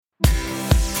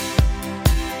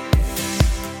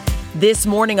This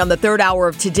morning on the third hour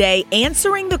of Today,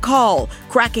 answering the call,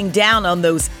 cracking down on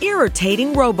those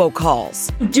irritating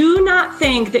robocalls. Do not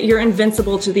think that you're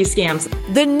invincible to these scams.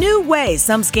 The new way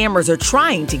some scammers are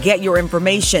trying to get your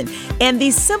information, and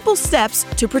these simple steps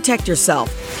to protect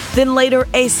yourself. Then later,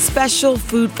 a special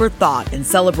food for thought in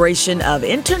celebration of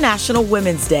International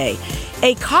Women's Day,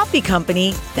 a coffee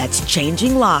company that's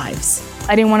changing lives.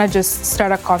 I didn't want to just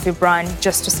start a coffee brand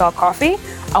just to sell coffee.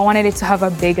 I wanted it to have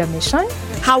a bigger mission.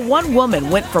 How one woman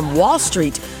went from Wall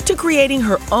Street to creating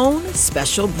her own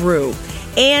special brew.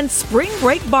 And spring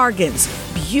break bargains,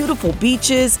 beautiful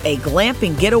beaches, a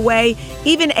glamping getaway,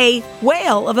 even a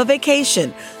whale of a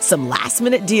vacation. Some last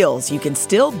minute deals you can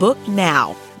still book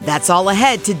now. That's all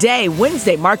ahead today,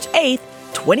 Wednesday, March 8th,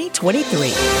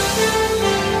 2023.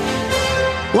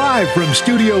 Live from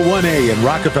Studio 1A in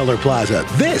Rockefeller Plaza,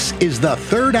 this is the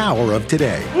third hour of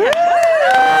Today.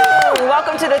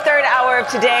 Welcome to the third hour of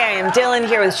Today. I am Dylan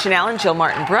here with Chanel and Jill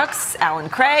Martin Brooks, Alan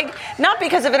Craig, not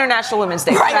because of International Women's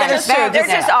Day. Right, They're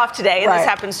just off today, and this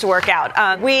happens to work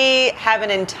out. We have an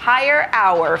entire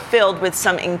hour filled with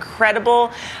some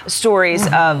incredible stories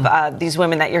of these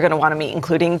women that you're going to want to meet,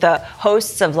 including the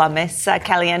hosts of La Mesa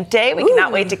Caliente. We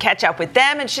cannot wait to catch up with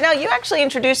them. And Chanel, you actually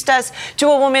introduced us to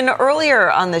a woman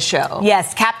earlier on the show.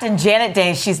 Yes, Captain Janet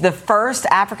Day. She's the first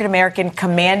African-American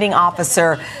commanding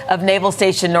officer of Naval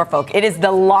Station Norfolk. It is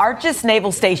the largest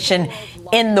naval station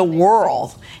in the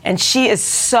world. And she is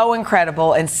so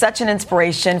incredible and such an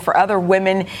inspiration for other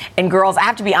women and girls. I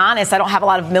have to be honest, I don't have a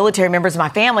lot of military members in my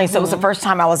family, so it was the first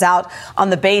time I was out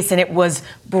on the base, and it was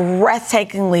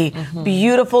breathtakingly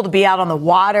beautiful to be out on the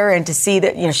water and to see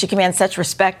that, you know, she commands such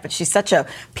respect, but she's such a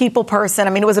people person.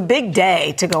 I mean, it was a big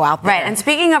day to go out there. Right, and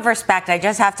speaking of respect, I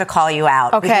just have to call you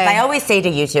out. Okay. Because I always say to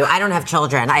you two, I don't have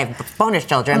children, I have bonus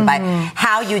children, but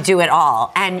how you do it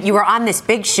all. And you were on this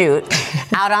big shoot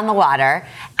out on the water,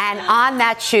 and on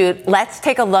that shoot, let's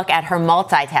take a look at her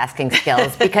multitasking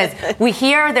skills, because we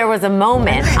hear there was a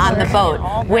moment on the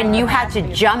boat when you had to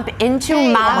jump into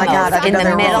Mambo's in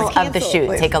the middle of the shoot.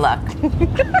 Please. Take a look.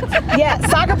 Yeah,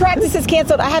 soccer practice is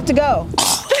canceled. I have to go.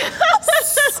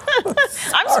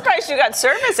 I'm surprised you got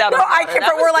service out of the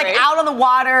water. We're like out on the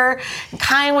water.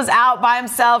 Kyan was out by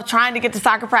himself trying to get to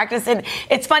soccer practice. And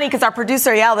it's funny because our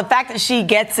producer, Yael, the fact that she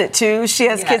gets it too, she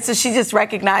has kids, so she just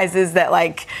recognizes that,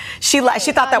 like, she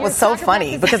thought that was so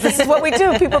funny because this is what we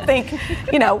do. People think,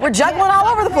 you know, we're juggling all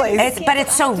over the place. But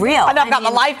it's so real. And I've got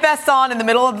the life vest on in the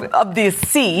middle of the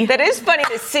sea. That is funny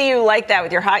to see you like that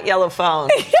with your hot yellow phone.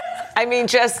 I mean,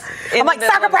 just I'm like,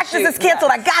 soccer practice is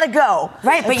canceled. I gotta go.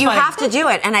 Right, but you have to do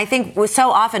it. And I think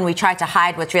so often we try to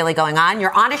hide what's really going on.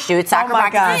 You're on a shoot, soccer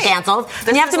practice is canceled,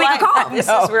 and you have to make a call. This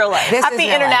is real life. Happy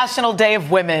International Day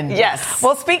of Women. Yes.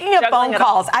 Well, speaking of phone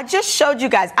calls, I just showed you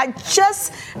guys. I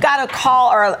just got a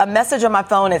call or a message on my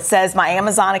phone. It says my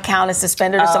Amazon account is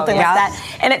suspended or something like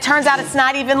that. And it turns out it's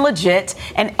not even legit.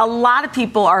 And a lot of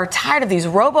people are tired of these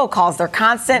robocalls. They're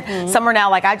constant. Some are now,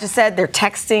 like I just said, they're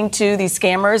texting to these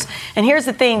scammers. And here's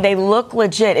the thing, they look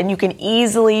legit, and you can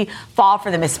easily fall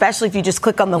for them, especially if you just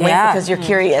click on the link because you're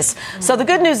curious. So the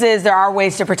good news is there are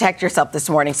ways to protect yourself this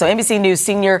morning. So NBC News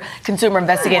senior consumer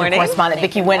investigative correspondent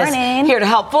Vicki Wynn is here to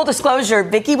help. Full disclosure,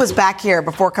 Vicki was back here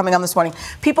before coming on this morning.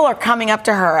 People are coming up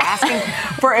to her asking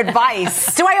for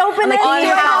advice. Do I open it?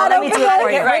 Let me do it for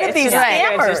you. Get rid of these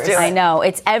scammers. I know,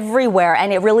 it's everywhere,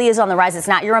 and it really is on the rise. It's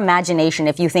not your imagination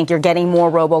if you think you're getting more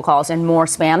robocalls and more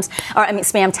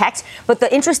spam texts. But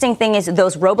the interesting thing is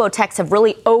those robo-texts have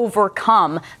really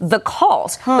overcome the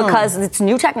calls because it's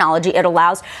new technology. It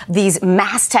allows these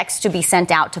mass texts to be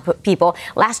sent out to people.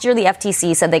 Last year, the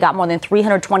FTC said they got more than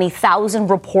 320,000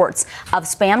 reports of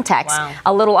spam texts,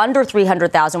 a little under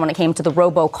 300,000 when it came to the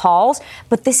robocalls.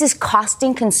 But this is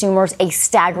costing consumers a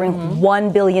staggering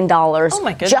 $1 billion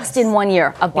just in 1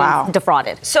 year of being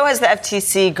defrauded. So has the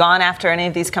FTC gone after any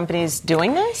of these companies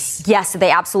doing this? Yes, they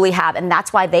absolutely have. And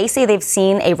that's why they say they've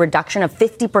seen a reduction of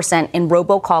 50% in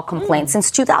robocall complaints. Since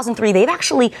 2003, they've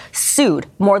actually sued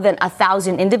more than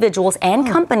 1,000 individuals and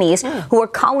companies who are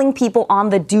calling people on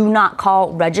the Do Not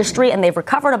Call registry, and they've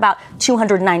recovered about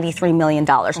 $293 million.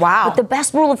 Wow. But the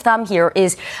best rule of thumb here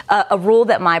is a rule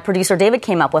that my producer David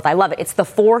came up with. I love it. It's the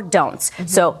 4 don'ts.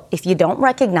 So if you don't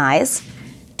recognize,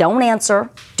 don't answer,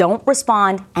 don't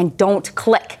respond, and don't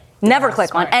click. Never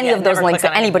click on any of those links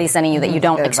that anybody's sending you that you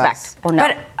don't expect or know.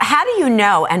 But how do you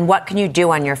know, and what can you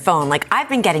do on your phone? Like, I've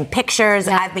been getting pictures,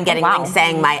 I've been getting links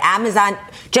saying my Amazon,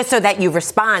 just so that you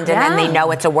respond and then they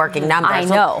know it's a working number. I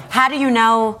know. How do you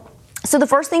know? So the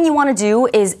first thing you want to do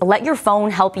is let your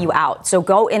phone help you out. So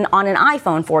go in on an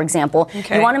iPhone, for example.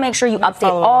 Okay. You want to make sure you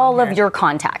update all of your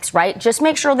contacts, right? Just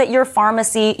make sure that your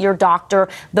pharmacy, your doctor,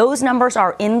 those numbers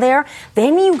are in there.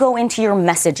 Then you go into your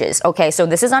messages. Okay, so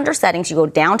this is under settings. You go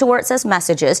down to where it says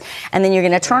messages, and then you're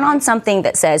going to turn on something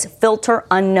that says filter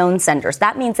unknown senders.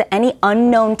 That means that any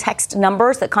unknown text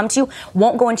numbers that come to you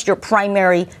won't go into your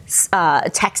primary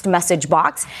text message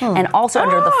box. And also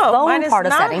under the phone part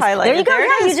of settings. There you go.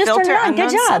 Yeah, you just turned it on.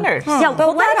 Good job. Yeah,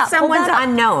 but what if someone's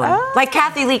unknown? Like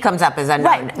Kathy Lee comes up as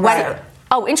unknown. Right.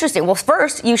 Oh, interesting. Well,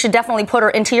 first, you should definitely put her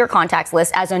into your contacts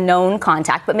list as a known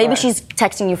contact, but maybe she's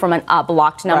texting you from a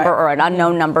blocked number or an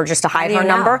unknown number just to hide her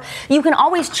number. You can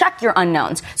always check your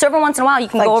unknowns. So every once in a while, you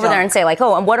can go over there and say, like,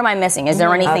 oh, what am I missing? Is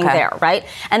there anything there, right?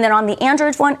 And then on the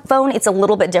Android phone, it's a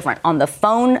little bit different. On the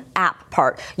phone app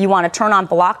part, you want to turn on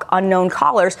block unknown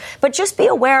callers, but just be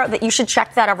aware that you should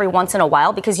check that every once in a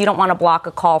while because you don't want to block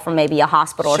a call from maybe a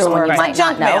hospital or someone you might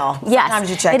not know. Mail. Yes, sometimes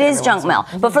you check it is junk mail.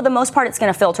 But for the most part, it's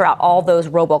going to filter out all those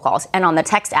robocalls. And on the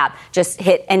text app, just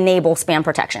hit enable spam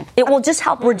protection. It will just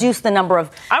help reduce the number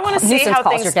of I want to see how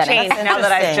things change now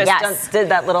that I've just did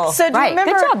that little. So do you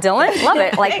remember? Good job, Dylan. Love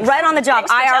it. Like right on the job,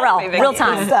 IRL, real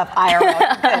time stuff.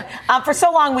 IRL. For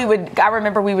so long, I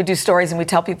remember we would do stories and we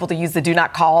tell people to use the do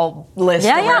not call list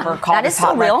or whatever. Call that is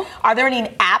still real. Are there any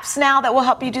apps now that will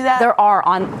help you do that? There are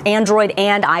on Android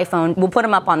and iPhone. We'll put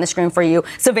them up on the screen for you.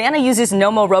 Savannah uses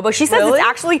Nomo Robo. She says it's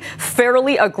actually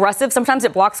fairly aggressive. Sometimes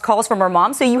it blocks calls from her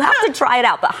mom, so you have to try it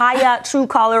out. But Hiya,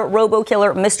 Truecaller,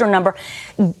 RoboKiller, Mr. Number,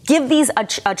 give these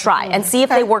a try and see if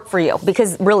they work for you,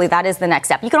 because really that is the next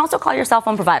step. You can also call your cell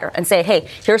phone provider and say, hey,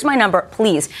 here's my number.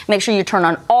 Please make sure you turn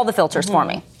on all the filters for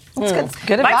me. That's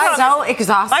good advice. So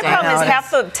exhausting. My problem is half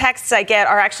the texts I get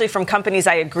are actually from companies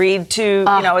I agreed to.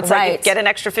 It's like you get an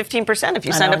extra 15% if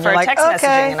you sign up for a text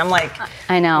messaging. And I'm like,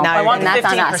 I know. I want the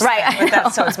 15%.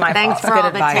 Right. So it's my Thanks fault. for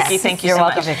all the tips. Thank you so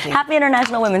much. Happy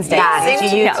International Women's Day. Yeah,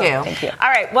 to you too. Thank you. All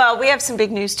right. Well, we have some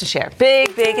big news to share.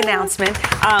 Big announcement.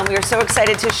 We are so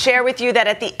excited to share with you that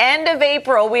at the end of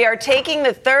April, we are taking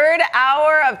the third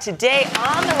hour of Today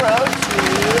on the road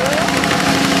to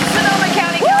Sonoma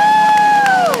County.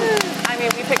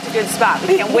 We picked a good spot.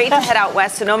 We can't wait to head out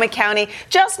west. Sonoma County,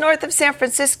 just north of San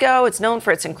Francisco. It's known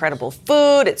for its incredible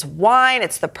food, its wine.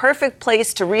 It's the perfect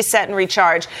place to reset and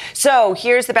recharge. So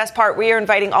here's the best part. We are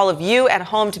inviting all of you at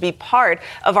home to be part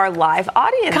of our live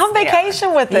audience. Come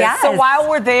vacation with us. Yes. So while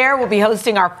we're there, we'll be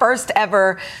hosting our first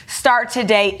ever Start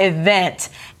Today event.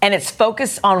 And it's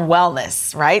focused on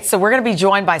wellness, right? So we're going to be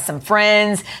joined by some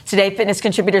friends. Today Fitness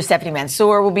contributor Stephanie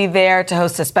Mansour will be there to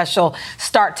host a special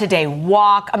Start Today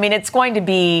walk. I mean, it's going to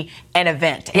be an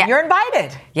event. And you're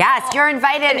invited. Yes, you're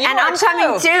invited. And I'm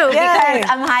coming too because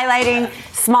I'm highlighting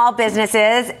small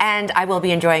businesses, and I will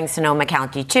be enjoying Sonoma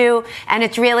County too. And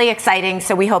it's really exciting,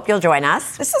 so we hope you'll join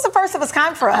us. This is the first of its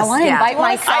kind for us. I want to invite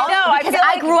myself. I know. Because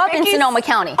I grew up in Sonoma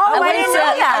County. Oh, I went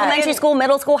to elementary school,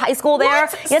 middle school, high school there.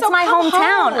 It's my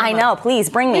hometown. I know. Please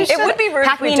bring me. It would be rude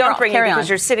if we don't bring you because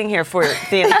you're sitting here for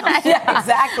the announcement. Yeah,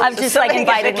 exactly. I've just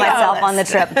invited myself on the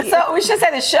trip. So we should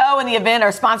say the show and the event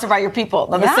are sponsored by your people,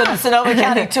 the Sonoma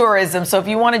County Tourism. So if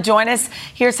you want to join us,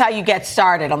 here's how you get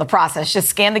started on the process. Just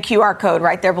scan the QR code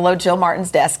right there below Jill Martin's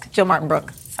desk. Jill Martin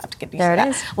Brooke. There it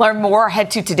is. Learn more.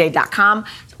 Head to today.com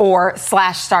or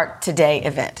 /Start Today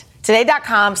event.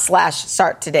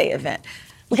 Today.com/Start Today event.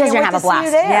 Because you're going to have a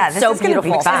blast. Yeah, this so is beautiful.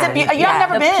 Be fun. You've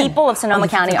never been. The people of Sonoma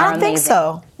County are amazing. I don't think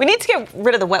so. We need to get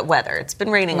rid of the wet weather. It's been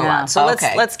raining a lot. So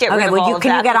let's get rid of all of that.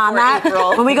 Can you get on that?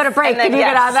 When we go to break, can you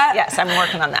get on that? Yes, I'm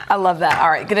working on that. I love that. All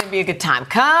right, going to be a good time.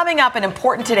 Coming up, an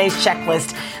important today's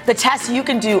checklist, the tests you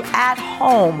can do at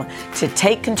home to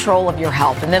take control of your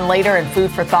health. And then later in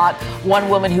Food for Thought, one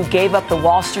woman who gave up the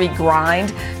Wall Street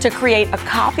grind to create a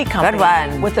coffee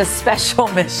company with a special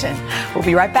mission. We'll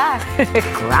be right back.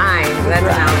 Grind.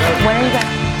 When are you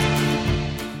guys?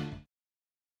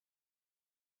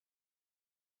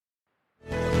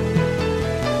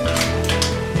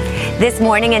 This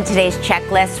morning in today's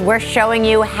checklist, we're showing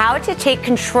you how to take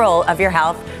control of your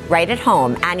health right at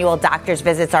home. Annual doctor's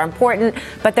visits are important,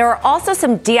 but there are also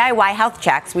some DIY health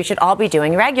checks we should all be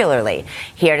doing regularly.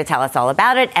 Here to tell us all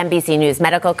about it, NBC News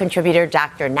medical contributor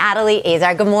Dr. Natalie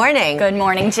Azar. Good morning. Good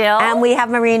morning, Jill. And we have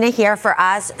Marina here for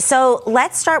us. So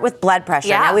let's start with blood pressure.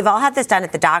 Yeah. Now, we've all had this done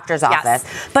at the doctor's office,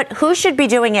 but who should be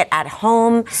doing it at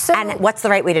home, and what's the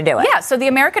right way to do it? Yeah, so the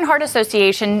American Heart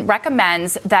Association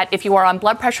recommends that if you are on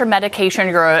blood pressure medication,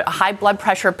 you're a high blood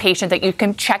pressure patient, that you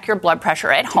can check your blood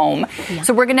pressure at home. Yeah.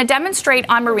 So we're going to demonstrate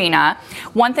on Marina.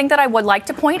 One thing that I would like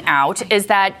to point out is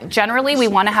that generally we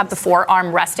want to have the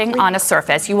forearm resting on a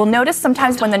surface. You will notice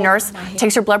sometimes when the nurse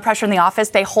takes your blood pressure in the office,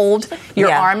 they hold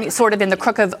your arm sort of in the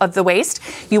crook of the waist.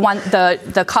 You want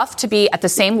the cuff to be at the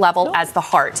same level as the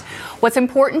heart. What's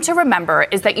important to remember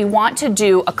is that you want to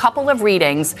do a couple of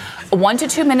readings 1 to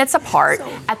 2 minutes apart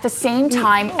at the same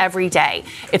time every day.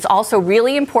 It's also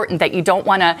really important that you don't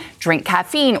want to drink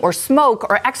caffeine or smoke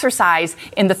or exercise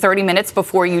in the 30 minutes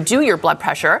before you do your blood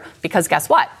pressure, because guess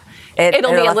what?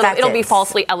 It'll be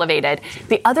falsely elevated.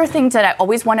 The other thing that I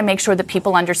always want to make sure that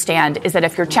people understand is that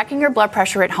if you're checking your blood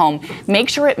pressure at home, make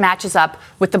sure it matches up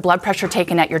with the blood pressure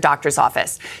taken at your doctor's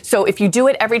office. So if you do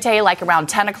it every day, like around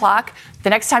 10 o'clock, the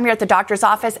next time you're at the doctor's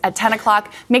office at 10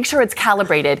 o'clock, make sure it's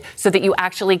calibrated so that you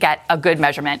actually get a good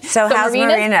measurement. So how's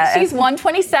Marina? She's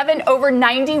 127 over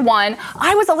 91.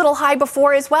 I was a little high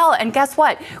before as well. And guess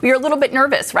what? You're a little bit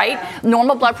nervous, right?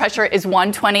 Normal blood pressure is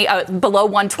 120, below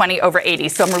 120 over 80.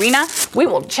 So Marina, we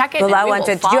will check it. Below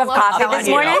 120. Did you have coffee this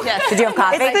morning? Yes. Did you have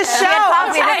coffee? It's the show.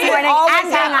 Coffee this morning and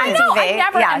being on TV. I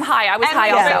never am high. I was high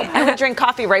also. And we drink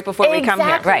coffee right before we come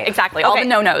here. Right. Exactly. All the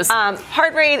no-nos.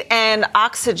 Heart rate and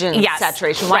oxygen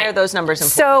saturation. Why are those numbers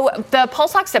important? So the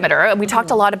pulse oximeter, we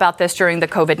talked a lot about this during the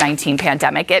COVID-19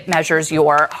 pandemic. It measures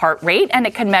your heart rate and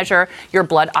it can measure your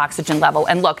blood oxygen level.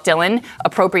 And look, Dylan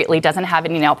appropriately doesn't have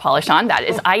any nail polish on. That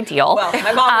is ideal. Well,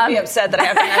 my mom would be upset that I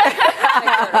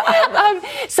have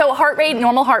So heart rate,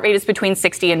 normal heart rate is between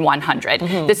 60 and 100.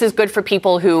 This is good for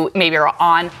people who maybe are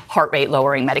on heart rate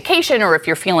lowering medication, or if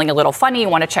you're feeling a little funny, you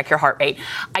want to check your heart rate.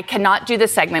 I cannot do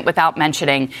this segment without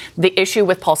mentioning the issue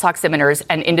with pulse oximeters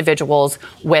and individuals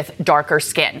with darker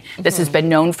skin. This has been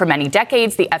known for many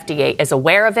decades. The FDA is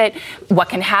aware of it. What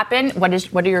can happen? What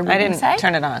are your readings say? I didn't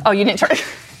turn it on. Oh, you didn't turn it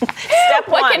Step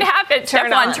one. What can happen? Step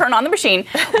one, turn on the machine.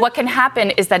 What can happen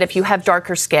is that if you have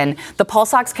darker skin, the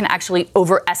pulse ox can actually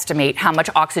overestimate how much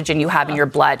oxygen you have in your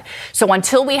blood. So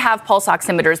until we have pulse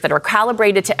oximeters that are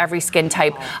calibrated to every skin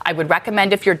type, I would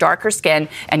recommend if you're darker skin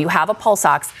and you have a pulse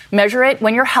ox, measure it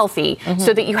when you're healthy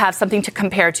so that you have something to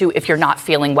compare to if you're not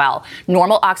feeling well.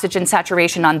 Normal oxygen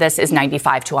saturation on this is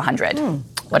 95 to 100.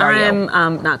 What are you?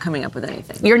 I'm not coming up with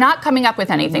anything. You're not coming up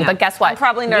with anything, but guess what? I'm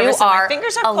probably nervous. You are my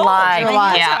fingers are alive. cold.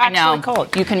 Yeah, I know.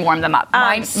 Cold. You can warm them up.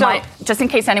 Just in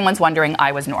case anyone's wondering,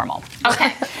 I was normal.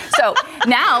 Okay. So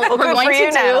now we're going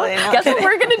to do. Guess what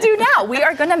we're going to do now? We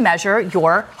are going to measure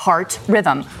your heart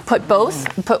rhythm.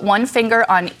 Put one finger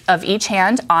of each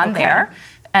hand on there.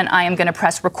 And I am going to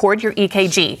press record your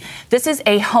EKG. This is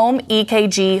a home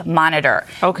EKG monitor.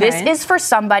 Okay. This is for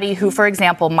somebody who, for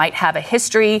example, might have a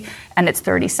history, and it's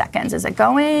 30 seconds. Is it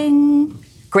going?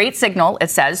 Great signal, it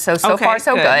says. So far,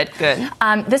 so good.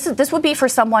 This would be for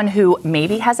someone who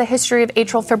maybe has a history of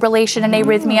atrial fibrillation and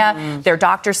arrhythmia. Their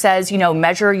doctor says,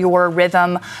 measure your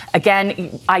rhythm.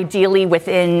 Again, ideally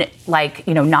within,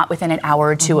 not within an hour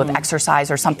or two of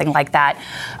exercise or something like that.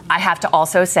 I have to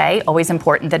also say, always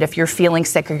important that if you're feeling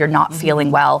sick or you're not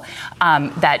feeling well,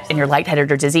 and you're lightheaded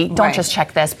or dizzy, don't just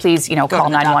check this. Please, call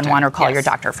 911 or call your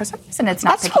doctor. For some reason, it's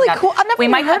not picking up. That's really cool. I've never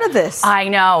even heard of this. I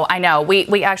know.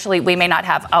 We may not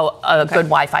have a good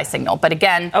Wi-Fi signal. But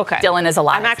again, Dylan is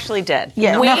alive. I'm actually dead.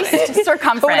 Yeah. Waist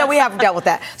circumference. No, we have dealt with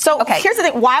that. So here's the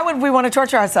thing. Why would we want to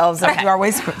torture ourselves if we are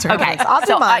waist circumference? Okay. I'll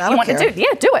do mine. I don't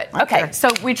care. Do it. Okay. So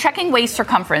we're checking waist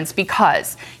circumference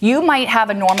because you might have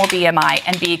a normal BMI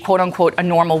and be quote unquote a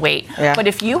normal weight. Yeah. But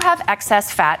if you have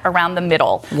excess fat around the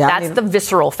middle, that's the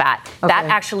visceral fat. That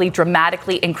actually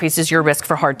dramatically increases your risk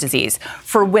for heart disease.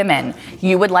 For women,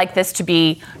 you would like this to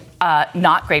be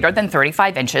not greater than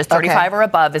 35 inches. 35 or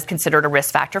above is considered a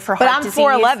risk factor for heart disease. But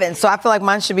I'm 4'11", so I feel like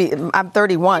mine should be, I'm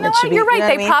 31. It should be, you're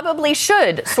right. They probably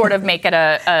should sort of make it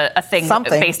a thing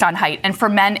based on height. And for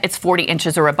men, it's 40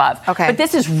 inches or above. Okay. But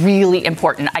this is really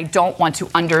important. I don't want to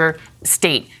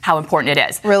understate how important it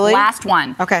is. Really? Last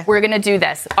one. Okay. We're going to do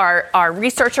this. Our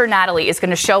researcher, Natalie, is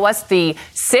going to show us the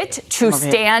sit to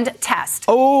stand test.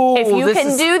 Oh, if you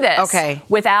can do this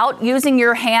without using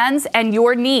your hands and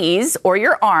your knees or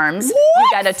your arms, you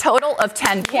get a total of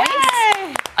 10 points.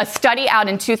 Yay! A study out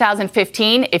in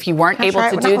 2015, if you weren't able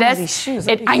to do this,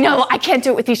 I know, I can't do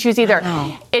it with these shoes either.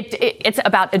 It's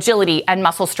about agility and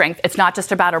muscle strength. It's not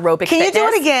just about aerobic fitness. Can you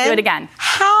do it again? Do it again.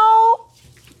 How?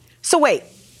 So wait.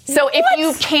 So if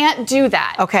you can't do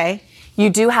that, you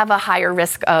do have a higher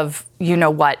risk of you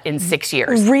know what in 6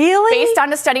 years. Really? Based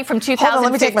on a study from 2015, Hold on,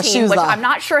 let me take my shoes which off. I'm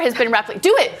not sure has been replicated.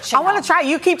 Do it, Chanel. I want to try.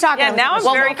 You keep talking. Yeah, now I'm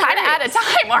well, very we're kind of out of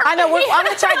time, aren't I know. we? I'm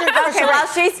going to try to Okay, well,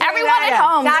 she's Everyone at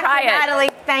home, Dr. try it. Natalie,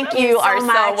 thank you, You so are so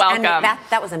much. welcome. And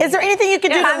that was amazing. Is there anything you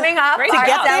can do coming up? Great Our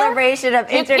job. celebration of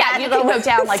International you can go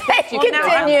down like this. You can go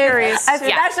down. continues. A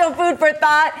special food for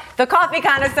thought. The coffee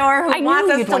connoisseur who I knew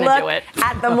wants us you'd to wanna look do it.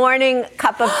 at the morning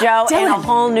cup of Joe in a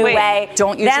whole new way.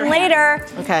 Don't use Then your hand.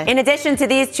 later, in addition to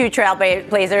these two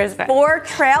trailblazers, 4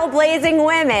 trailblazing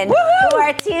women who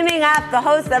are teaming up, the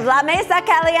hosts of La Mesa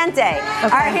Caliente,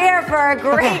 are here for a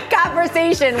great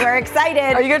conversation. We're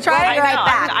excited. Are you going to try We'll it? be right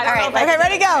back. I don't know if I Okay, can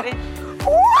ready, go.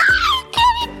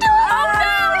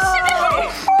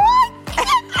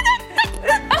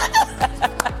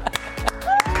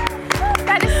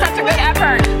 That is such a good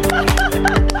effort.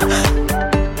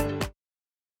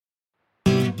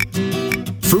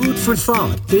 Food for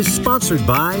Thought is sponsored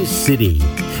by Citi.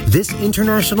 This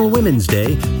International Women's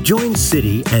Day, join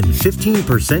Citi and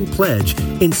 15% pledge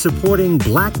in supporting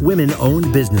Black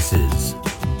women-owned businesses.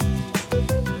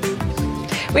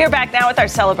 We are back now with our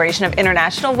celebration of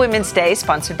International Women's Day,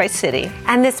 sponsored by Citi.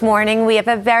 And this morning, we have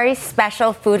a very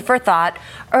special food for thought.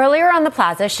 Earlier on the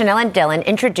plaza, Chanel and Dylan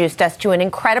introduced us to an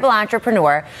incredible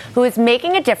entrepreneur who is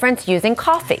making a difference using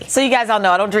coffee. So you guys all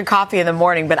know I don't drink coffee in the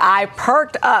morning, but I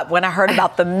perked up when I heard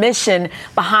about the mission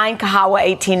behind Kahawa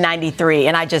 1893,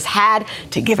 and I just had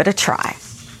to give it a try.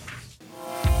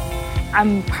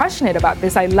 I'm passionate about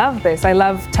this. I love this. I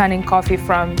love turning coffee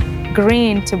from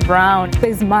green to brown.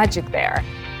 There's magic there.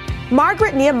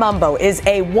 Margaret Niamumbo is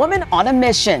a woman on a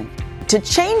mission to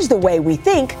change the way we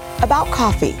think about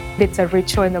coffee. It's a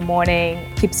ritual in the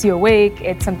morning, keeps you awake.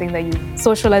 It's something that you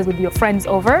socialize with your friends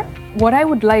over. What I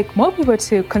would like more people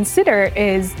to consider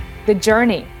is the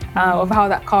journey of how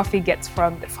that coffee gets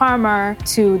from the farmer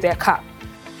to their cup.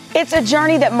 It's a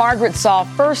journey that Margaret saw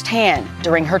firsthand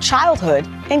during her childhood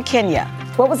in Kenya.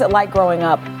 What was it like growing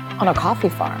up on a coffee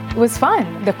farm? It was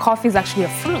fun. The coffee is actually a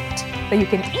fruit that you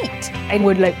can eat. I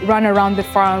would run around the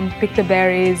farm, pick the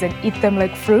berries, and eat them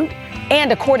like fruit.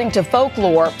 And according to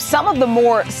folklore, some of the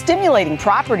more stimulating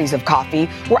properties of coffee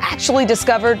were actually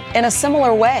discovered in a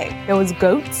similar way. There was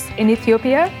goats in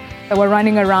Ethiopia that were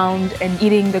running around and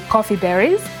eating the coffee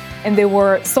berries, and they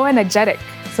were so energetic.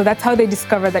 So that's how they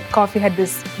discovered that coffee had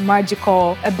these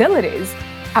magical abilities.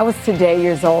 I was today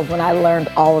years old when I learned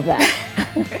all of that.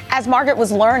 As Margaret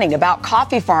was learning about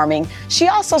coffee farming, she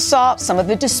also saw some of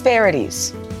the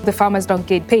disparities. The farmers don't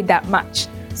get paid that much.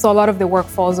 So a lot of the work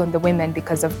falls on the women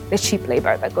because of the cheap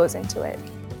labor that goes into it.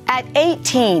 At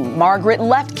 18, Margaret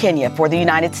left Kenya for the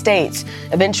United States,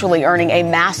 eventually earning a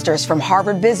master's from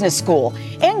Harvard Business School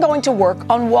and going to work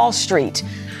on Wall Street.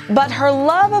 But her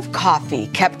love of coffee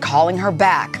kept calling her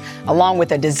back, along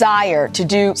with a desire to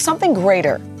do something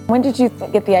greater. When did you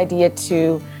get the idea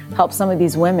to help some of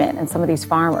these women and some of these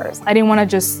farmers? I didn't want to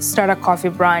just start a coffee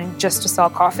brand just to sell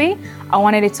coffee. I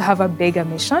wanted it to have a bigger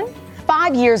mission.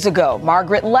 5 years ago,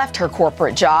 Margaret left her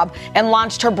corporate job and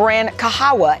launched her brand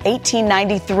Kahawa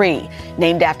 1893,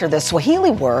 named after the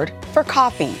Swahili word for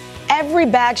coffee. Every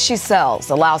bag she sells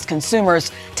allows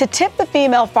consumers to tip the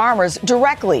female farmers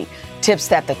directly, tips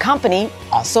that the company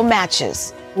also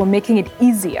matches. We're making it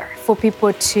easier for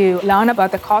people to learn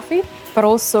about the coffee, but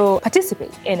also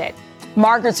participate in it.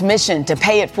 Margaret's mission to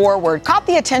pay it forward caught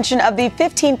the attention of the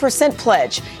 15%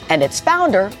 Pledge and its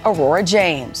founder, Aurora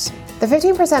James. The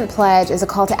 15% Pledge is a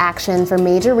call to action for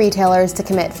major retailers to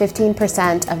commit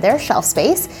 15% of their shelf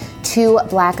space to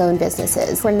Black-owned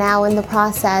businesses. We're now in the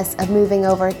process of moving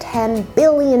over $10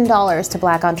 billion to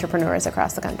Black entrepreneurs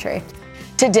across the country.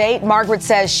 To date, Margaret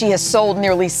says she has sold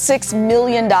nearly $6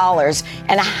 million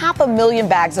and 500,000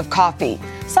 bags of coffee,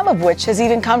 some of which has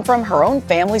even come from her own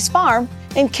family's farm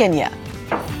in Kenya.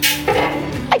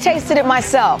 I tasted it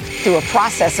myself through a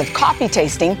process of coffee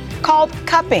tasting called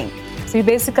cupping. So you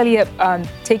basically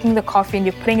taking the coffee and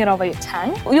you're putting it over your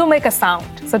tongue. You'll make a sound,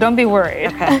 so don't be worried.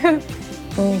 Okay.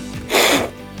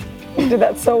 You did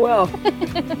that so well.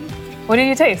 What did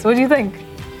you taste? What do you think?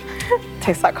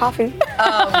 Tastes like coffee.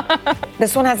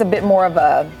 This one has a bit more of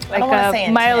a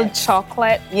mild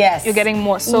chocolate. Yes. You're getting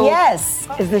more so. Yes.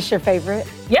 Is this your favorite?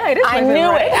 Yeah, it is. I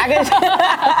knew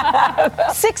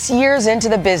it. 6 years into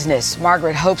the business,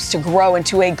 Margaret hopes to grow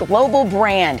into a global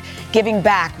brand, giving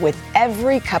back with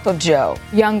every cup of Joe.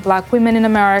 Young Black women in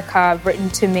America have written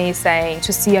to me saying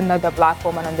to see another Black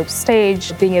woman on the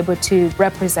stage, being able to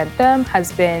represent them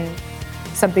has been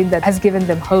something that has given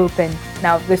them hope, and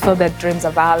now they feel their dreams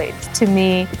are valid. To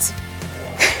me, it's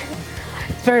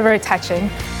very, very touching.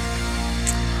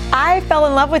 I fell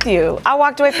in love with you. I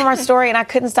walked away from our story and I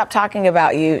couldn't stop talking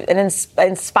about you. An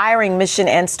inspiring mission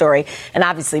and story. And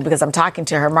obviously, because I'm talking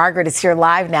to her, Margaret is here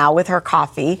live now with her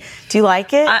coffee. Do you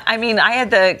like it? I mean, I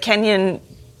had the Kenyan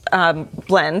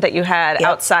blend that you had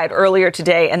outside earlier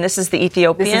today, and this is the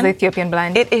Ethiopian. This is the Ethiopian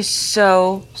blend. It is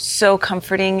so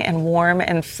comforting and warm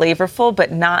and flavorful,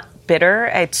 but not bitter.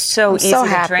 It's so easy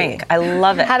to drink. I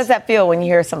love it. How does that feel when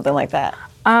you hear something like that?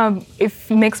 It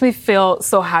makes me feel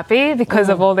so happy because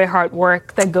of all the hard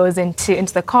work that goes into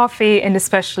the coffee, and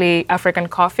especially African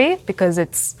coffee, because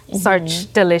it's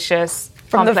such delicious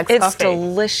complex it's coffee.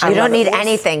 Delicious. You don't need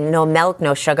anything. No milk,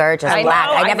 no sugar, just black.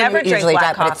 I never usually drink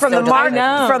black but it's from so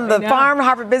the farm,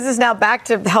 Harvard Business, now back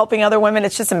to helping other women.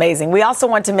 It's just amazing. We also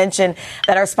want to mention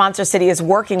that our sponsor city is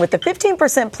working with the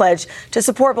 15% pledge to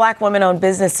support Black women-owned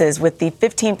businesses with the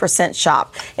 15%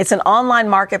 Shop. It's an online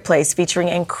marketplace featuring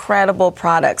incredible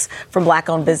products from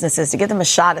Black-owned businesses to give them a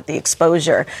shot at the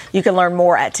exposure. You can learn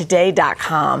more at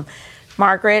today.com.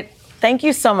 Margaret, thank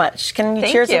you so much. Can you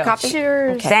cheers with coffee?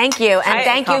 Cheers. Okay. Thank you. And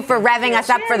thank you for revving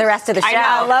us up for the rest of the show.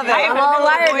 I love it. I'm all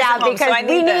wired now because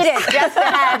we need it just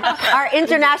ahead. Our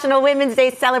International Women's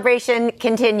Day celebration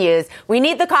continues. We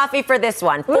need the coffee for this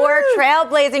one. 4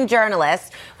 trailblazing journalists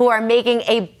who are making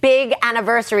a big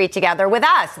anniversary together with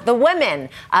us. The women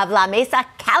of La Mesa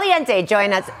Caliente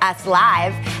join us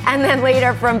live. And then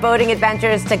later, from boating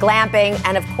adventures to glamping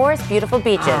and, of course, beautiful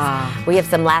beaches. We have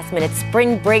some last-minute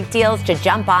spring break deals to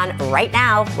jump on right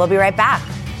now. We'll be right back.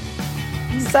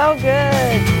 So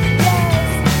good.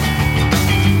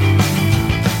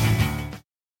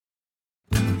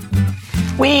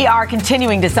 We are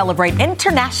continuing to celebrate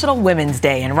International Women's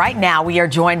Day, and right now we are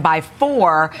joined by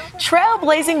 4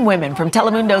 trailblazing women from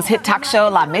Telemundo's hit talk show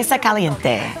La Mesa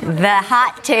Caliente. The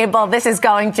hot table. This is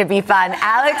going to be fun.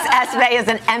 Alex Esme is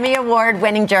an Emmy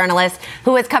Award-winning journalist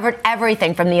who has covered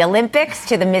everything from the Olympics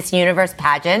to the Miss Universe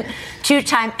pageant.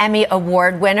 2-time Emmy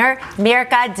Award winner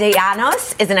Mirka de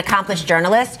Llanos is an accomplished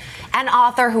journalist and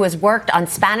author who has worked on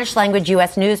Spanish-language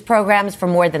U.S. news programs for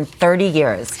more than 30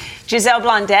 years. Giselle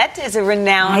Blondet is a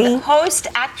renowned host,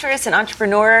 actress, and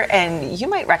entrepreneur, and you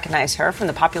might recognize her from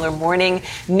the popular morning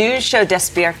news show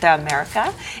Despierta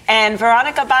America. And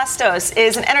Veronica Bastos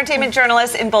is an entertainment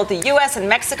journalist in both the U.S. and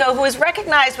Mexico who is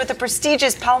recognized with the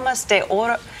prestigious Palmas de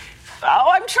Oro.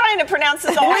 Oh, I'm trying to pronounce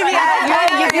this all right.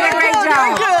 You did a great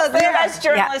job. The best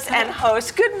journalist and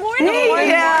host. Good morning.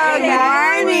 Good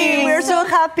morning. We're so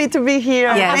happy to be here.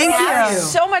 Yes. Thank you.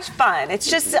 So much fun. It's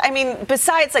just, I mean,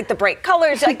 besides like the bright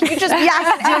colors, like you just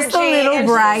just a little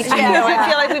bright. I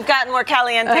feel like we've gotten more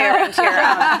caliente around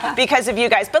here because of you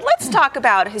guys. But let's talk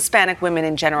about Hispanic women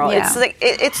in general. Yeah. It's like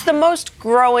it's the most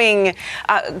growing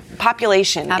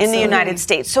population in the United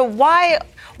States. So why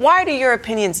do your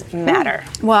opinions matter?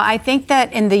 Well, I think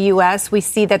that in the U.S., we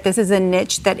see that this is a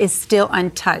niche that is still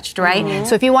untouched, right? Mm-hmm.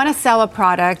 So if you want to sell a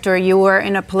product or you are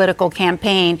in a political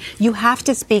campaign, you have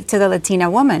to speak to the Latina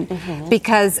woman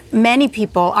because many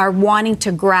people are wanting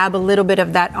to grab a little bit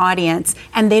of that audience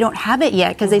and they don't have it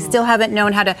yet because they still haven't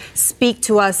known how to speak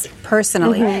to us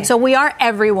personally. So we are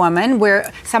every woman.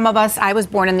 Some of us, I was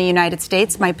born in the United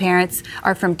States. My parents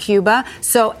are from Cuba.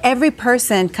 So every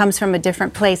person comes from a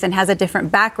different place and has a different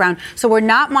background. So we're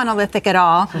not monolithic at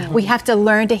all. We have to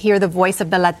learn to hear the voice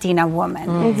of the Latina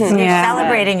woman. So you're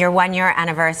celebrating your 1-year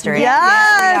anniversary.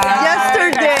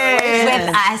 Yesterday.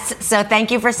 With us. So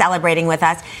thank you for celebrating with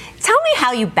us. Tell me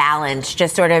how you balance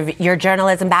just sort of your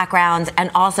journalism background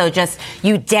and also just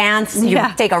you dance, you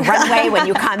take a runway when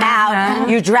you come out,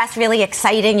 you dress really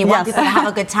exciting, you want people to have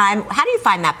a good time. How do you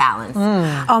find that balance?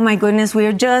 Oh my goodness,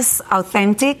 we're just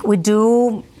authentic. We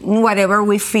do whatever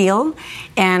we feel,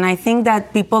 and I think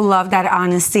that people love that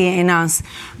honesty in us.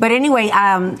 But anyway,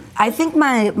 I think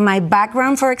my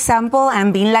background, for example,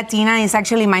 and being Latina is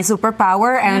actually my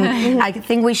superpower, and I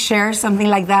think we share something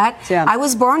like that. I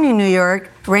was born in New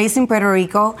York, raised in Puerto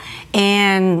Rico,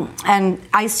 and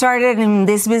I started in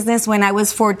this business when I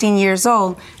was 14 years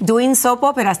old, doing soap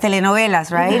operas,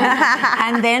 telenovelas, right?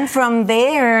 And then from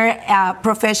there,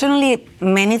 professionally,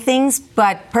 many things,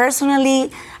 but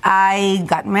personally, I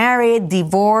got married,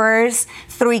 divorced,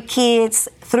 3 kids,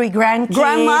 3 grandkids.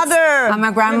 Grandmother. I'm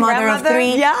a grandmother of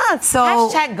 3. Yeah. So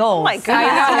 #goals. Oh my God,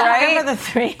 right? Remember the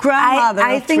 3. Grandmother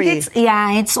I of think 3.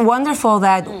 it's wonderful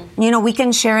that we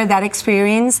can share that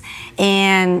experience,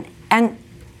 and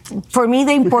for me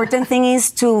the important thing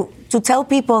is to to tell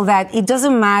people that it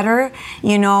doesn't matter,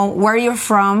 where you're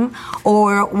from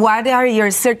or what are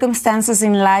your circumstances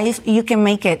in life, you can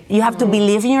make it. You have to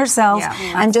believe in yourself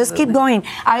and just keep going.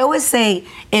 I always say,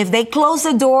 if they close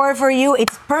the door for you,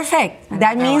 it's perfect.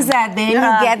 That means that then you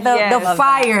get the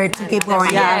fire to keep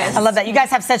going. Yes. I love that. You guys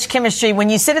have such chemistry. When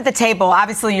you sit at the table,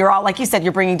 obviously you're all, like you said,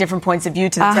 you're bringing different points of view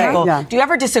to the table. Yeah. Do you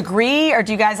ever disagree, or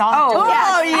do you guys all?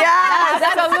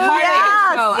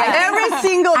 Every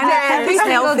single day. Every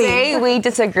single day we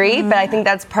disagree, but I think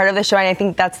that's part of the show, and I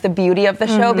think that's the beauty of the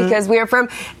show because we are from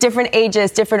different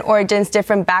ages, different origins,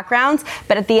 different backgrounds.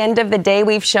 But at the end of the day,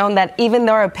 we've shown that even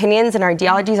though our opinions and our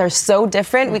ideologies are so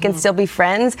different, we can still be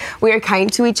friends. We are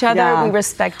kind to each other. We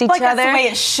respect each other. That's the way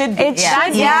it should be. It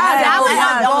should be.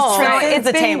 It's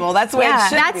a table. That's the way it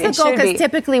should be. That's the goal, because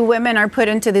typically women are put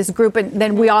into this group and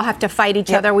then we all have to fight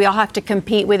each other. We all have to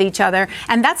compete with each other.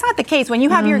 And that's not the case. When you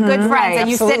have your good friends and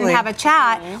you sit and have a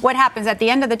chat, what happens at the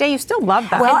end of the day? You still love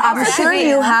them. Well, I'm sure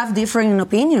you have different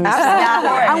opinions.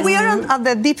 And we are at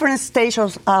the different stage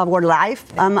of our life.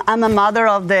 I'm a mother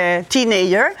of the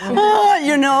teenager.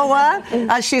 You know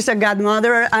what? She's a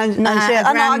godmother and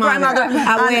grandmother.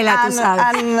 Abuela, tú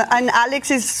sabes. And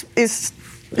Alex is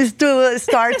to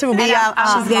start to be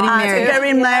she's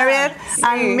getting married.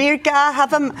 And Mirka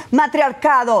have a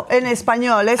matriarcado en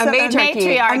español.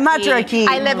 A matriarchy.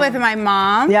 I live with my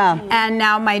mom. And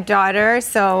now my daughter.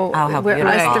 So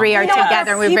us three are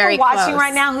together. We're very close. People watching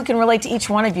right now who can relate to each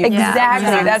one of you.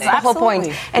 Exactly. That's the whole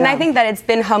point. And I think that it's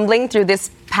been humbling through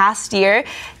this past year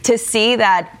to see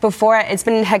that before it's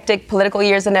been hectic political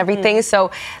years and everything.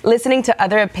 So listening to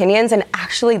other opinions and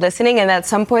actually listening, and at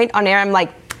some point on air, I'm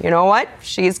like, you know what?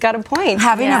 She's got a point.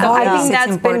 Having a I think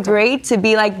that's been great to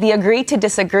be like the agree to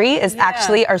disagree is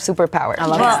actually our superpower. I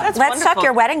love that. Let's talk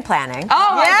your wedding planning.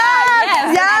 Oh my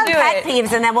God. Yes. Pet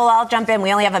peeves, and then we'll all jump in.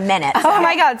 We only have a minute. So. Oh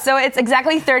my God. So it's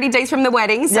exactly 30 days from the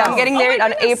wedding. So I'm getting married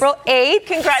on April 8th.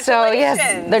 Congratulations. So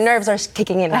yes, the nerves are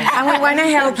kicking in. And we want to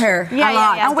help her a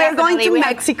lot. And we're going to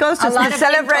Mexico to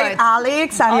celebrate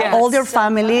Alex and all your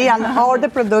family and all the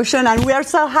production. And we are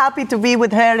so happy to be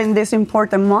with her in this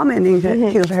important moment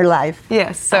in her life.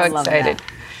 Yes, so excited.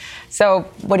 So,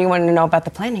 what do you want to know about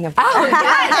the planning of the show?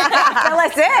 Fill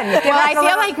us in. Well, I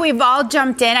feel like we've all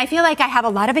jumped in. I feel like I have a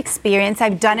lot of experience.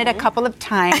 I've done it a couple of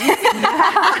times.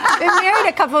 Been married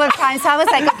a couple of times. So I was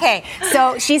like, okay,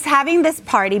 so she's having this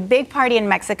party, big party in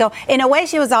Mexico. In a way,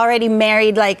 she was already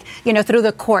married, through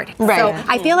the court. Right. So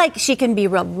I feel like she can be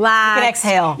relaxed.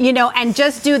 You can exhale. And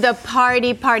just do the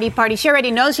party. She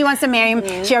already knows she wants to marry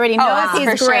him. She already knows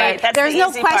he's great. Sure. There's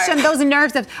no question. Those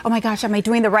nerves of, oh my gosh, am I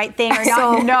doing the right thing or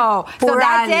not? No. So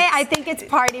that day, I think it's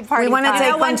party. We want to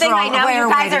take one thing I know, you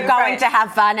guys are going to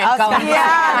have fun and going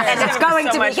and it's going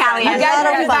to be caliente. You guys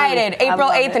are invited. April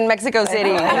 8th in Mexico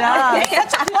City. It's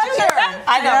such a pleasure.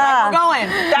 I know. We're going.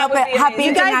 Happy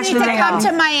you guys need to come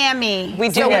to Miami. We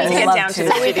do need to get down to the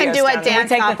so we can do a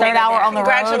dance. We take the third hour on the road.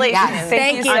 Congratulations.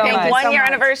 Thank you. Thank you. 1 year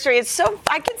anniversary. It's so,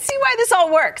 I can see why this all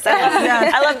works.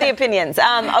 I love the opinions.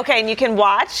 Okay, and you can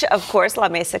watch, of course, La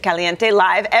Mesa Caliente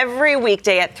live every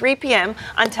weekday at 3 p.m.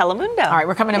 on Telemundo. All right,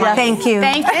 we're coming to Miami. Thank you.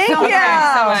 Thank you so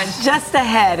much. Just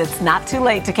ahead, it's not too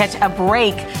late to catch a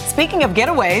break. Speaking of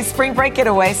getaways, spring break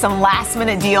getaways, some last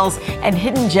minute deals and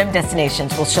hidden gem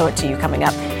destinations. We'll show it to you coming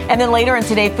up. And then later in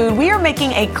Today Food, we are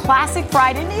making a classic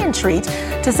fried Indian treat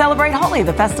to celebrate Holi,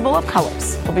 the festival of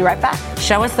colors. We'll be right back.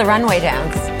 Show us the runway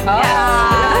dance.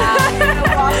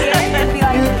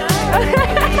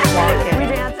 We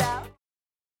dance out.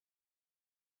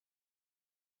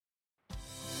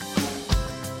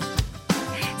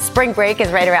 Spring break is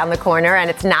right around the corner, and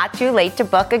it's not too late to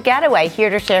book a getaway. Here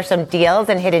to share some deals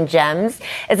and hidden gems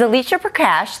is Alicia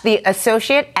Prakash, the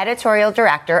Associate Editorial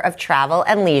Director of Travel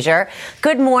and Leisure.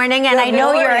 Good morning, and I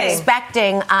know you're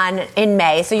expecting in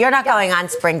May, so you're not going on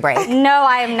spring break. No,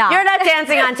 I am not. You're not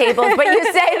dancing on tables, but you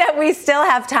say that we still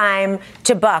have time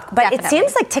to book. But It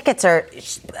seems like tickets are,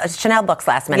 Chanel books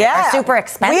last minute, are super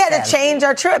expensive. We had to change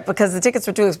our trip because the tickets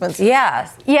were too expensive. Yeah,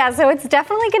 so it's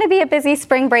definitely going to be a busy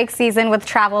spring break season with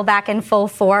travel back in full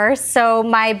force. So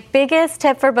my biggest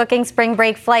tip for booking spring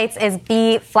break flights is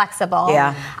be flexible.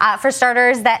 For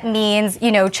starters, that means,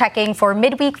 checking for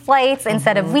midweek flights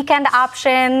instead of weekend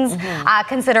options.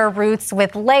 Consider routes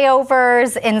with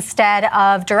layovers instead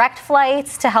of direct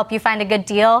flights to help you find a good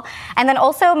deal. And then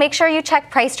also make sure you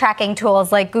check price tracking tools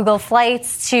tools like Google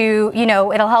Flights to,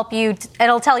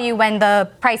 it'll tell you when the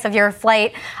price of your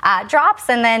flight drops,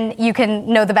 and then you can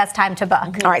know the best time to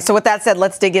book. All right, so with that said,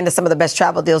 let's dig into some of the best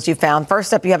travel deals you found.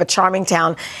 First up, you have a charming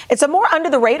town. It's a more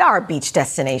under-the-radar beach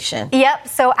destination. Yep,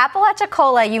 so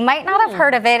Apalachicola, you might not have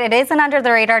heard of it. It is an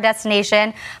under-the-radar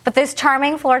destination, but this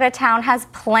charming Florida town has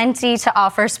plenty to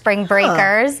offer spring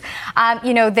breakers.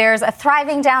 There's a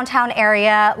thriving downtown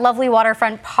area, lovely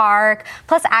waterfront park,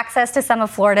 plus access to some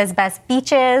of Florida's best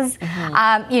beaches.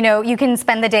 You can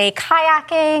spend the day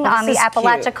kayaking on the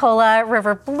Apalachicola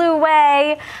River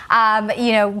Blueway,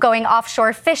 going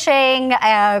offshore fishing,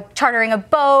 chartering a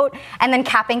boat, and then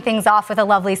capping things off with a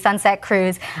lovely sunset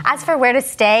cruise. As for where to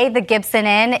stay, the Gibson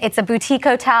Inn, it's a boutique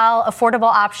hotel,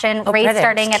 affordable option, rates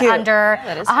starting at under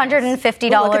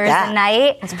 $150 a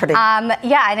night. That's pretty.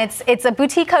 And it's a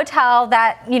boutique hotel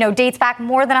that dates back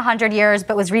more than 100 years,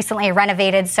 but was recently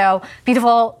renovated. So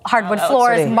beautiful hardwood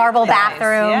floors, marble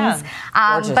bathrooms.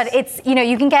 But it's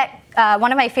you can get.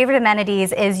 One of my favorite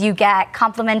amenities is you get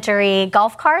complimentary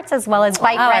golf carts as well as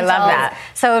bike rentals. I love that.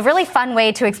 So a really fun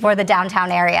way to explore the downtown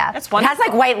area. That's wonderful. It has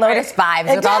like White Lotus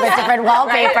vibes with all the different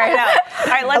wallpaper. All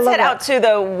right, let's head out to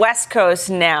the West Coast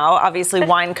now. Obviously,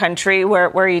 wine country. Where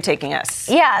are you taking us?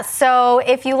 Yeah, so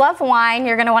if you love wine,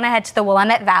 you're going to want to head to the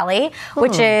Willamette Valley,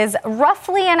 which is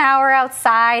roughly an hour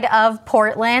outside of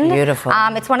Portland. Beautiful.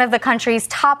 It's one of the country's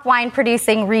top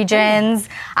wine-producing regions.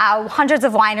 Hundreds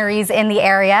of wineries in the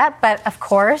area. But of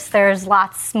course, there's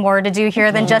lots more to do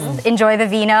here than just enjoy the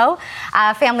vino.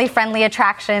 Family-friendly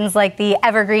attractions like the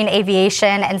Evergreen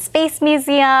Aviation and Space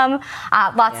Museum,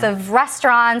 lots of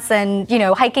restaurants and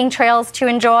hiking trails to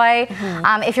enjoy.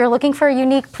 If you're looking for a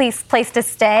unique place to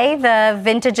stay, the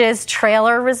Vintages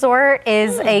Trailer Resort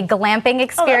is a glamping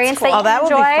experience that you can enjoy. That would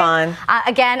be fun.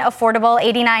 Again, affordable,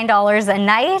 $89 a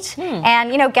night.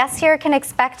 And guests here can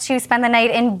expect to spend the night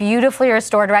in beautifully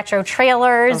restored retro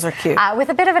trailers. Those are cute. With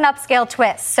a bit of an upscale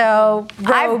twist. So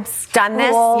robes, I've done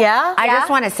this. Yeah? I just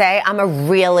want to say I'm a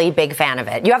really big fan of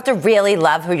it. You have to really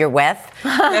love who you're with,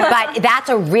 but that's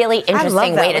a really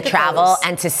interesting way to travel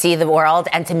and to see the world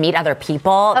and to meet other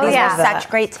people. These are such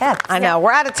great tips. I know.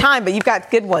 We're out of time, but you've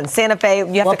got good ones. Santa Fe,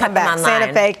 you have to come back.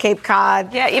 Santa Fe, Cape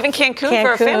Cod. Yeah, even Cancun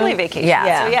for a family vacation.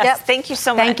 Yeah. So yes, thank you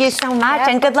so much. Thank you so much,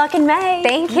 and good luck in May.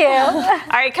 Thank you. All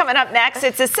right, coming up next,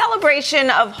 it's a celebration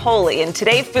of Holi, and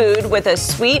today food with a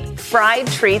sweet fried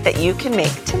treat that you can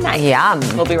make tonight. Yum.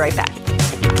 We'll be right back.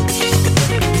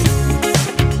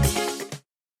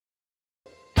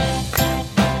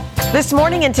 This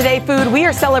morning in Today Food, we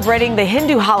are celebrating the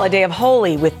Hindu holiday of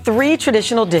Holi with 3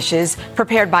 traditional dishes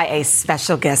prepared by a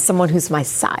special guest, someone who's my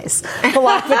size.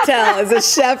 Palak Patel is a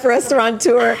chef,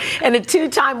 restaurateur, and a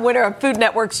 2-time winner of Food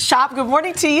Network's Shop. Good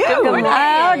morning to you. Good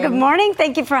morning. Good morning.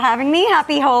 Thank you for having me.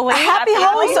 Happy Holi. Happy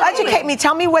Holi. So educate me.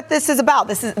 Tell me what this is about.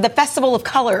 This is the Festival of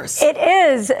Colors. It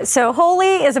is. So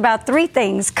Holi is about 3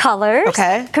 things: colors,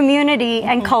 community,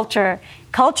 and culture.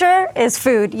 Culture is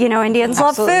food. Indians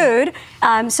love food.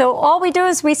 So all we do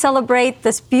is we celebrate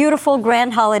this beautiful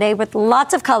grand holiday with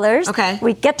lots of colors.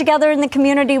 We get together in the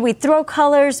community. We throw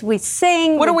colors. We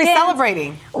sing. What are we dance.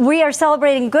 celebrating? We are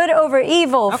celebrating good over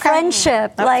evil,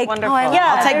 friendship. That's wonderful.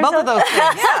 I'll take both of those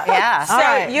things. Yeah.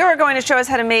 So you are going to show us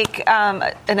how to make an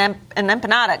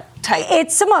empanada type.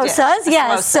 It's samosas,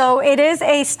 yes. So it is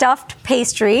a stuffed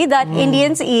pastry that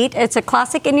Indians eat. It's a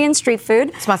classic Indian street food.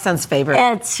 It's my son's favorite.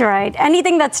 That's right.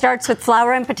 Anything that starts with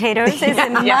flour and potatoes is,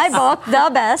 in my book,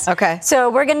 the best. So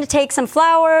we're going to take some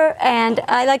flour, and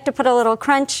I like to put a little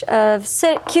crunch of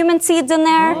cumin seeds in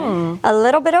there, a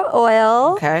little bit of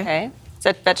oil. Is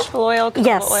that vegetable oil?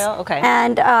 Yes. Oil? Okay.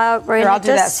 And we're I'll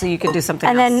do that so you can do something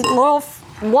else. And then a little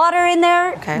water in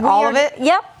there. All of it?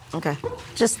 Yep. Okay.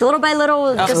 Just little by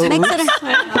little, just mix it. Little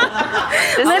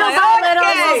by little.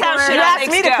 You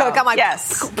asked me to cook. I'm like,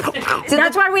 yes. So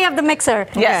that's why we have the mixer.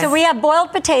 Yes. So we have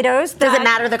boiled potatoes. Does it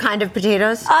matter the kind of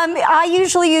potatoes? I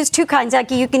usually use 2 kinds.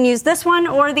 Like you can use this one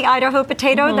or the Idaho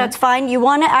potato. That's fine. You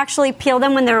want to actually peel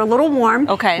them when they're a little warm.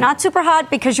 Not super hot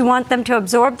because you want them to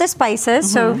absorb the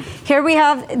spices. So here we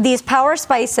have these power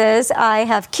spices. I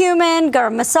have cumin,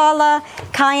 garam masala,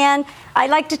 cayenne. I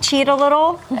like to cheat a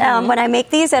little when I make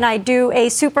these, and I do a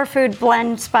superfood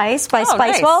blend spice by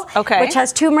Spicewell, which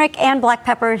has turmeric and black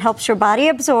pepper. It helps your body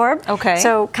absorb.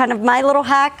 So kind of my little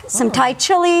hack, some Thai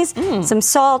chilies, some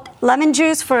salt, lemon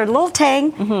juice for a little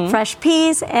tang, fresh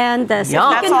peas, and this.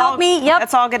 Yum. If you can help me,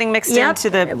 That's all getting mixed into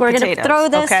the We're potatoes. going to throw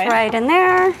this right in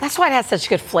there. That's why it has such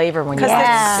good flavor when you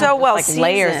Because it's so well seasoned.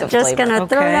 Layers of Just going to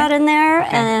throw that in there,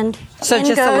 and so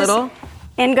just a little?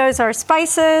 In goes our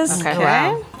spices.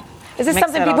 Wow. Is this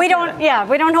something we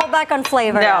don't hold back on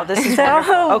flavor. No, this is so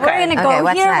wonderful. Okay. We're going to go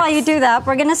here while you do that.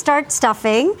 We're going to start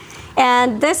stuffing.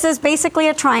 And this is basically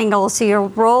a triangle. So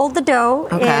you roll the dough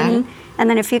in. And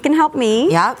then if you can help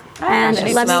me. Yep. And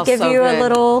let me give you a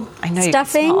little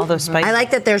stuffing. All those spices. I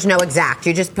like that there's no exact.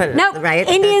 You just put it, right?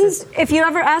 Indians, if you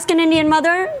ever ask an Indian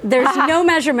mother, there's no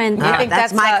measurement. I think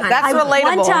that's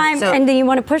relatable. One time, and then you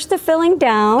want to push the filling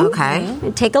down. Okay.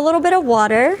 And take a little bit of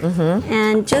water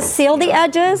and just seal the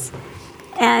edges.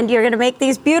 And you're going to make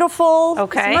these beautiful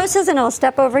samosas, and I'll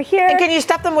step over here. And can you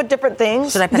stuff them with different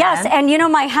things? Yes, and you know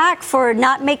my hack for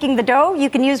not making the dough, you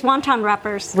can use wonton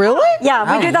wrappers. Really?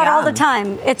 Yeah, we do that all the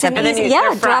time. It's an easy,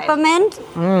 drop them in.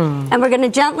 And we're going to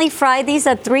gently fry these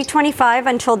at 325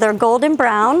 until they're golden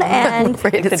brown, and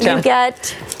you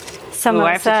get samosas.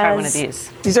 I have to try one of these.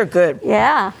 These are good.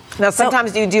 Yeah. Now,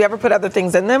 sometimes do you ever put other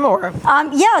things in them, or?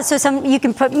 So you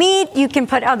can put meat, you can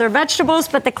put other vegetables,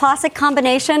 but the classic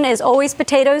combination is always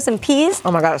potatoes and peas.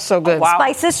 Oh my God, it's so good. Wow.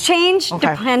 Spices change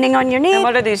depending on your need. And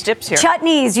what are these dips here?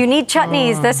 Chutneys. You need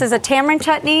chutneys. This is a tamarind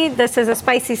chutney. This is a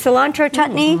spicy cilantro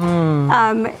chutney.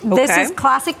 This is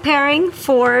classic pairing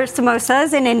for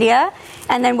samosas in India.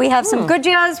 And then we have some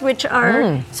gujiyas, which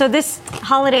are so this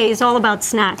holiday is all about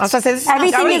snacks. I was going to say,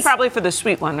 everything is probably for the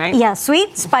sweet one, right? Yeah,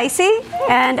 sweet, spicy,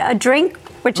 and a drink,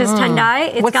 which is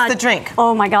tendai. What's the drink?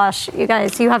 Oh my gosh, you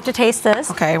guys, you have to taste this.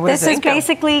 Okay, this is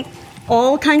basically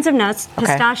all kinds of nuts: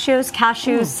 pistachios,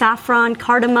 cashews, saffron,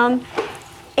 cardamom.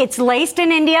 It's laced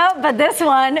in India, but this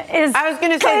one is. I was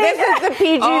going to say, this is the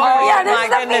PG version. Yeah, this is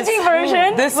the PG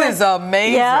version. This is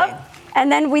amazing. Yep. And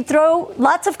then we throw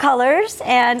lots of colors,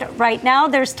 and right now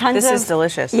there's tons of. This is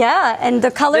delicious. Yeah, and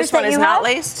the colors that you have. This one is not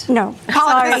laced? No.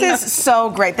 Paula, this is so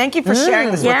great. Thank you for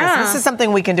sharing this with us. This is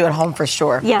something we can do at home for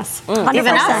sure. Yes, 100%.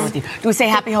 Even us. Do we say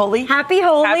Happy Holi? Happy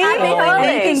Holi. Happy Holi.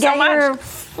 And you can get your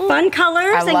fun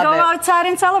colors and go outside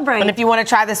and celebrate. And if you want to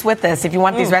try this with us, if you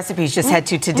want these recipes, just head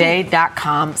to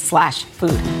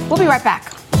today.com/food. We'll be right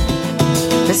back.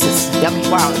 This is yummy.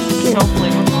 Wow, this is so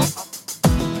flavorful.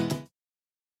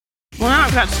 Well, now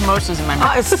I've got samosas in my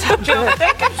mouth. It's so good.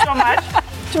 Thank you so much.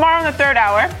 Tomorrow in the third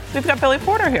hour, we've got Billy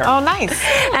Porter here. Oh, nice.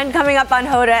 And coming up on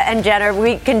Hoda and Jenner,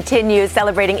 we continue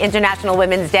celebrating International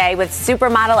Women's Day with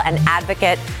supermodel and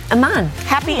advocate Iman.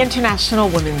 Happy International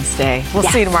Women's Day. We'll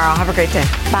see you tomorrow. Have a great day.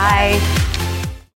 Bye.